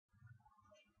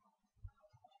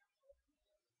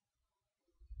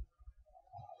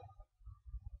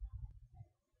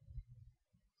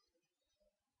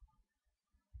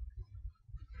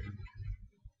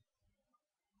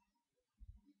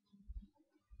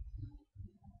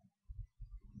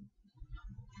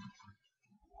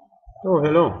Oh,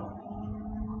 hello.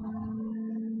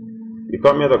 You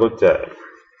caught me at a good time.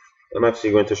 I'm actually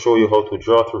going to show you how to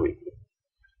draw through it.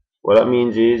 What that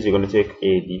means is you're going to take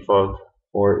a default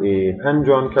or a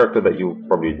hand-drawn character that you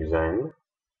probably designed,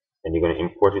 and you're going to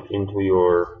import it into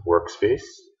your workspace,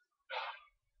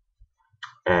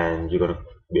 and you're going to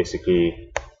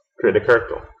basically create a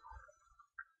character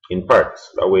in parts.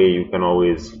 That way you can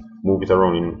always move it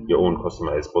around in your own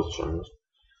customized positions,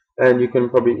 and you can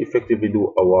probably effectively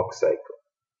do a walk cycle.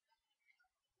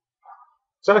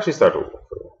 So I'll actually start over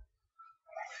for you.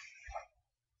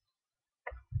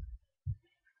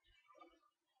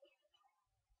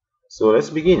 So let's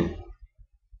begin.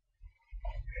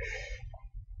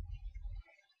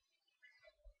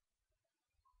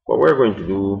 What we're going to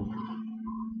do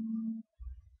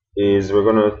is we're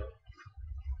going to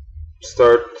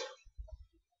start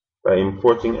by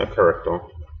importing a character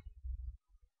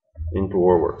into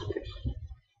our workspace.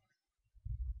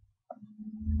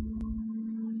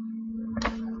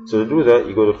 So to do that,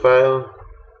 you go to File,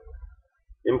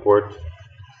 Import,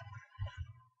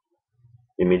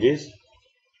 Images,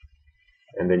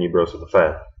 and then you browse to the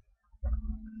file.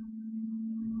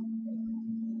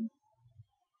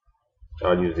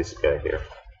 I'll use this guy here.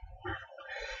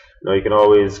 Now you can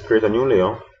always create a new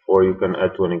layer, or you can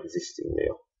add to an existing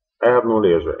layer. I have no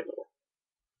layers right now.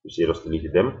 You see, I just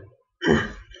deleted them.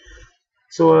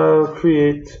 So I'll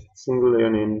create single layer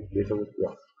name data.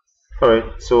 Yeah.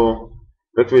 Alright, so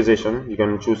vectorization, you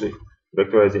can choose it,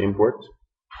 vectorize the import,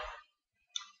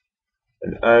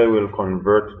 and I will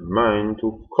convert mine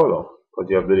to color because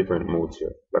you have the different modes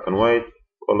here: black and white,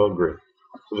 color, gray.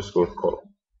 So just go with color.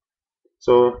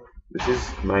 So this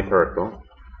is my character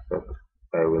that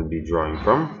I will be drawing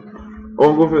from. I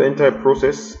won't go through the entire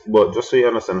process, but just so you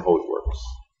understand how it works.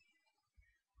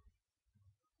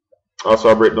 Also,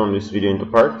 I'll break down this video into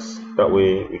parts. That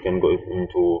way we can go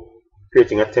into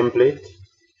creating a template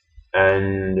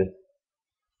and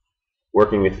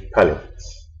working with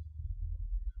palettes.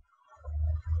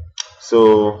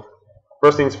 So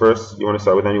first things first, you want to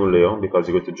start with a new layer because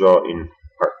you're going to draw in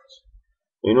parts.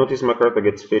 You notice my character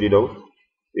gets faded out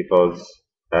because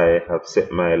I have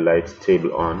set my light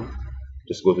table on.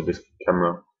 Just go to this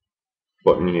camera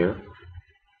button here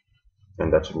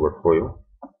and that should work for you.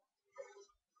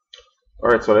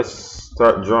 Alright, so let's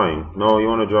start drawing. Now you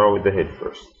want to draw with the head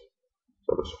first.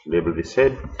 So I'll just label this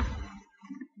head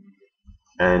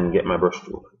and get my brush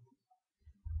tool.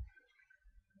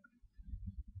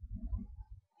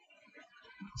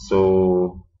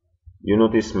 So you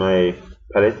notice my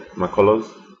palette, my colors,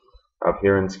 I have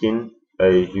hair and skin. I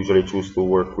usually choose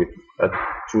to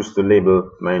choose to label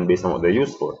mine based on what they're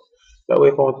used for. That way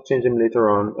if I want to change them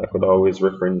later on, I could always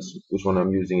reference which one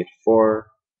I'm using it for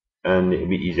and it'll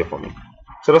be easier for me.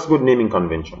 So that's good naming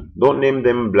convention. Don't name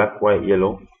them black, white,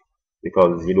 yellow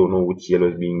because you don't know which yellow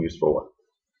is being used for what.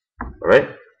 Alright?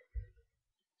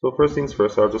 So first things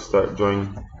first, I'll just start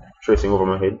tracing over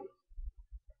my head.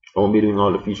 I won't be doing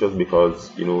all the features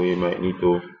because you know you might need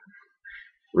to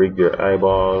rig your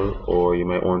eyeball or you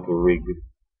might want to rig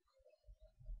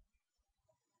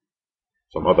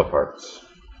some other parts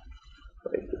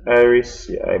like the iris,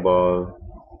 your eyeball,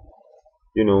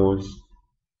 your nose,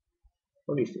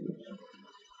 all these things.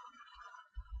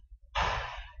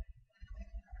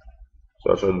 So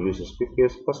I'll try to do this as quickly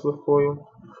as possible for you.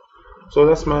 So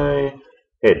that's my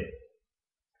head.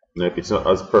 Now if it's not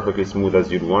as perfectly smooth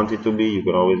as you'd want it to be, you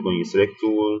can always go in your select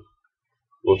tool,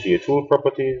 go to your tool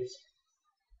properties,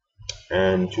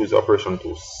 and choose operation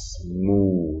to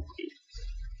smooth it.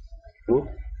 Cool.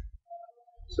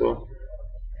 So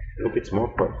look, it's more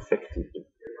perfected.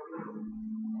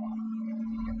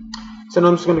 So now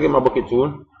I'm just going to get my bucket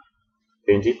tool,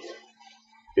 paint it,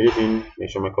 fill it in, make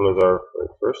sure my colors are right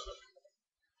first.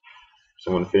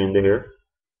 So I'm going to fill in the hair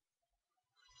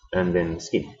and then the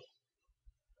skin.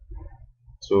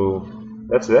 So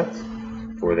that's that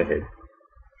for the head.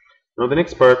 Now the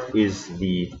next part is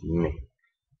the neck.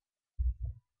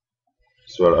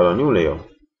 So I'll add a new layer.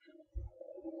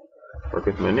 Work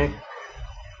with my neck.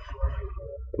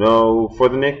 Now for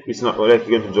the neck, it's not like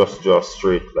you're going to just draw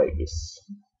straight like this,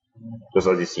 just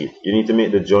as you see it. You need to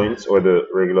make the joints or the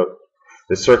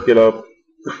circular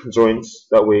joints.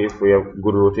 That way we have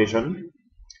good rotation.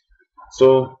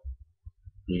 So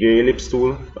you get your ellipse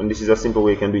tool, and this is a simple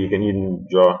way you can do. You can even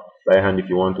draw by hand if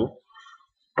you want to.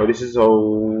 Now this is how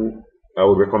I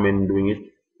would recommend doing it.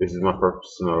 This is my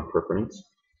personal preference.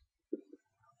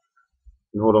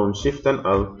 And hold on Shift and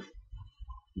Alt,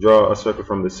 draw a circle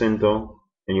from the center,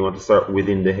 and you want to start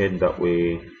within the head. That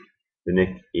way the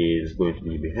neck is going to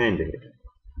be behind the head.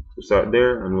 So start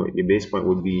there, and the base point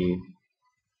would be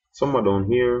somewhere down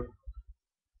here.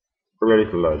 probably a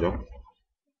little larger,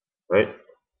 right?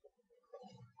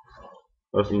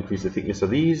 Let's increase the thickness of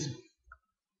these.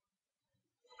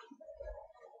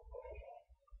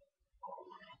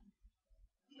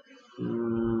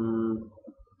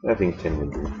 I think 10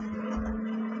 will do.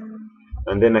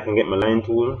 And then I can get my line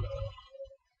tool,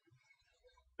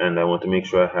 and I want to make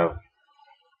sure I have,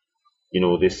 you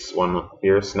know, this one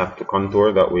here, snap to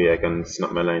contour. That way I can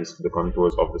snap my lines to the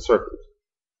contours of the circle.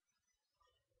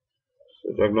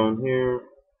 So drag down here,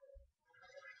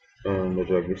 and I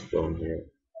drag this down here.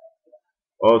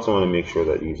 Also want to make sure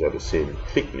that these are the same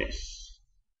thickness.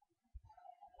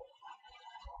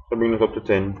 So bring it up to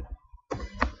 10.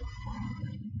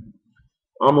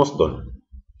 Almost done.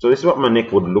 So this is what my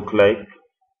neck would look like,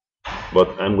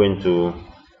 but I'm going to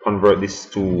convert this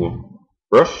to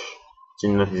brush.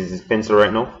 Seeing that this is pencil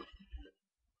right now.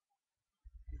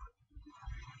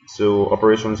 So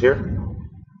operations here,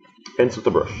 pencil to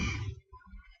brush.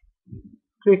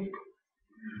 Click.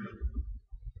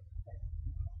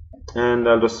 And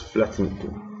I'll just flatten it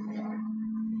too,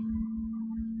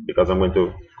 because I'm going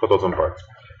to cut out some parts.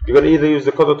 You can either use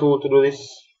the cutter tool to do this,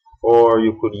 or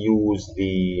you could use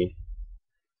the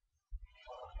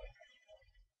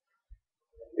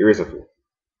eraser tool.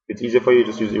 If it's easier for you,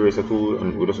 just use the eraser tool,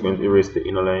 and we're just going to erase the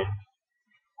inner line.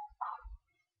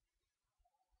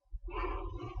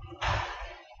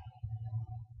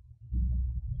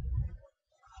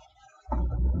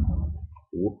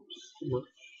 Whoops, too much.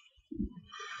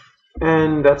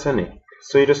 And that's a neck.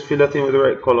 So you just fill that in with the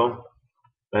right color,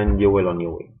 and you're well on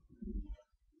your way.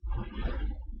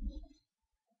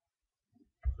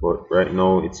 But right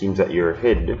now it seems that your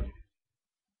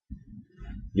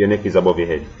neck is above your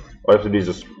head. All you have to do is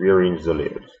just rearrange the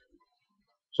layers.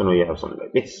 So now you have something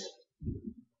like this.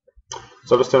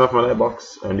 So I'll just turn off my light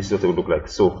box, and this is what it would look like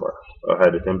so far. I'll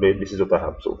hide the template. This is what I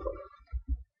have so far.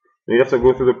 Now you have to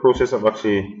go through the process of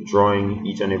actually drawing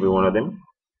each and every one of them,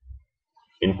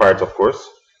 in parts of course.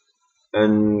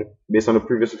 And based on the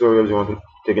previous tutorials, you want to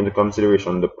take into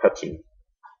consideration the patching.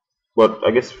 But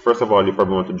I guess first of all, you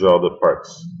probably want to draw the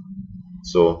parts,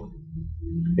 so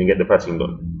you can get the patching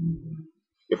done.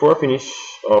 Before I finish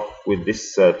off with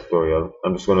this tutorial,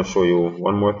 I'm just going to show you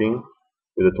one more thing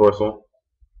with the torso.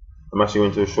 I'm actually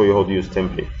going to show you how to use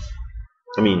templates.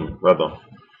 Rather,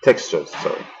 textures,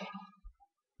 sorry.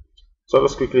 So I'll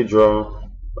just quickly draw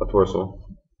a torso.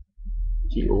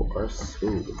 T-O-R-S-O.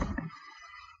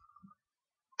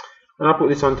 And I'll put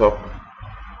this on top.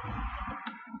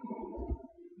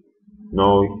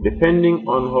 Now, depending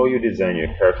on how you design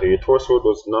your character, your torso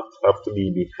does not have to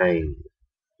be behind.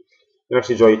 You can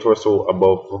actually draw your torso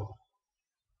above.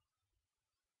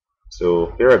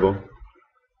 So here I go.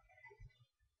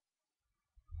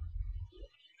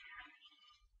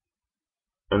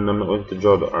 And I'm not going to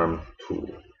draw the arm too.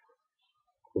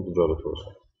 I'm going to draw the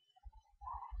torso.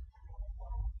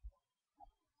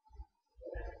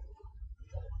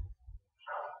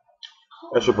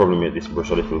 I should probably make this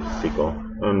brush a little thicker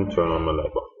and turn on my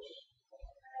light box.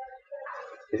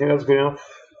 You think that's good enough?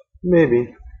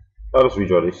 Maybe. I'll just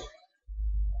redraw this.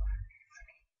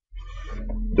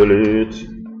 Delete.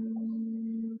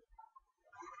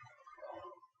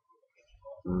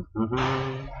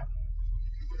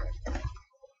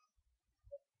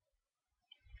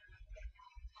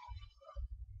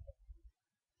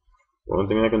 One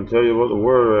thing I can tell you about the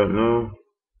world right now,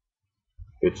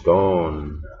 it's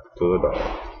gone to the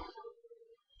dark.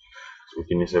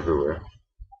 Wickedness everywhere.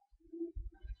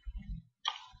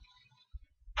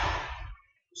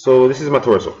 So this is my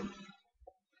torso,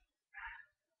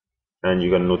 and you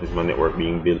can notice my network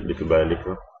being built little by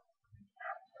little,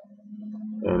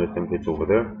 and the template's over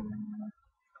there.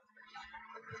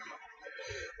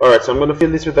 Alright, so I'm going to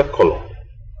fill this with a color,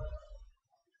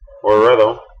 or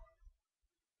rather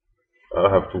I'll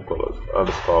have two colors. I'll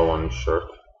just call one shirt.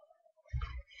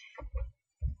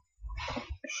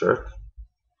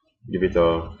 Give it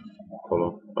a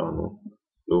color, I don't know,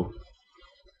 blue,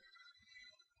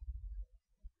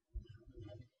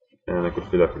 and I could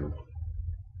fill that in.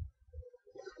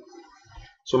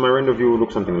 So my render view will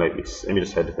look something like this. Let me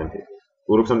just hide the template. It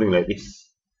will look something like this,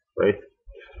 right?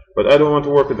 But I don't want to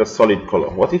work with a solid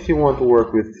color. What if you want to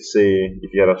work with, say,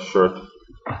 if you had a shirt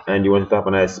and you want to have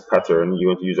a nice pattern, you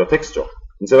want to use a texture.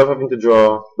 Instead of having to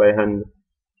draw by hand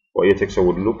what your texture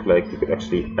would look like, you could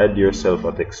actually add yourself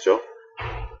a texture.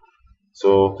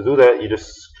 So to do that, you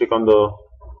just click on the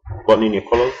button in your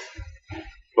colors,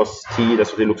 plus T,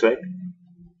 that's what it looks like.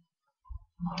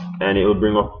 And it will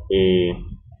bring up a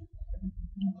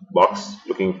box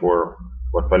looking for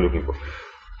what file looking for.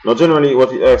 Now generally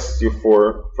what it asks you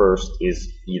for first is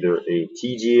either a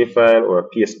TGA file or a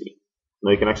PSD.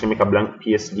 Now you can actually make a blank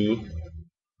PSD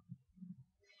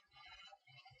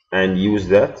and use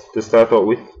that to start out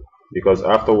with, because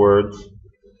afterwards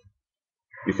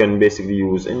you can basically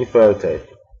use any file type.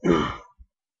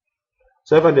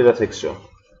 So if I did a texture,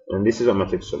 and this is what my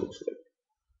texture looks like.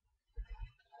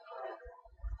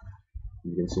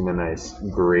 You can see my nice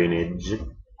grainage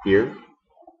here,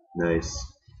 nice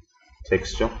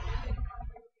texture.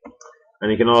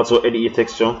 And you can also edit your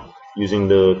texture using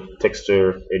the texture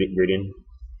edit gradient.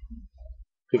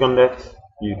 Click on that.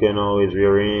 You can always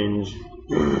rearrange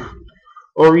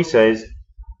or resize.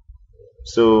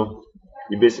 So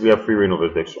you basically have free reign over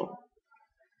the texture.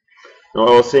 Now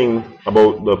I was saying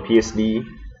about the PSD,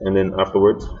 and then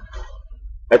afterwards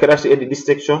I could actually edit this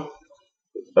texture.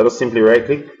 I just simply right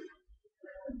click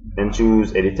and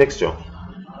choose edit texture,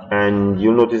 and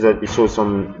you'll notice that it shows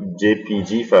some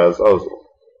JPG files also.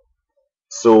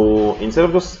 So instead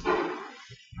of just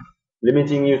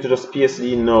limiting you to just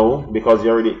PSD now, because you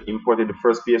already imported the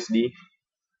first PSD,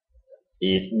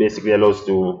 it basically allows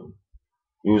to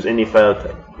use any file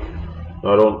type.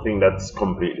 Now, I don't think that's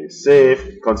completely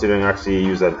safe, considering I actually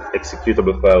use an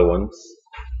executable file once.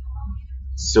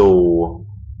 So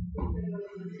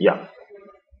yeah.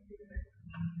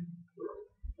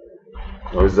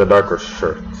 Now this is a darker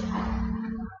shirt.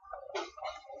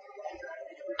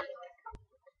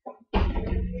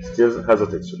 Still has a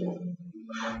texture.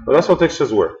 But that's how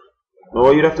textures work. Now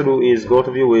what you'd have to do is go out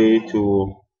of your way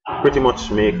to pretty much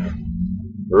make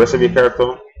the rest of your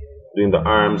character, doing the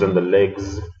arms and the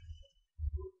legs.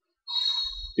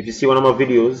 If you see one of my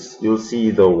videos, you'll see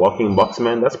the walking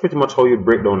boxman. That's pretty much how you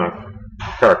break down a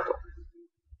character.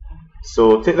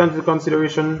 So take that into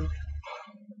consideration,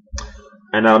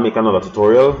 and I'll make another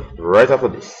tutorial right after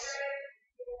this.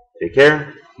 Take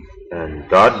care, and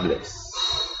God bless.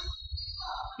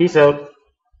 Peace out.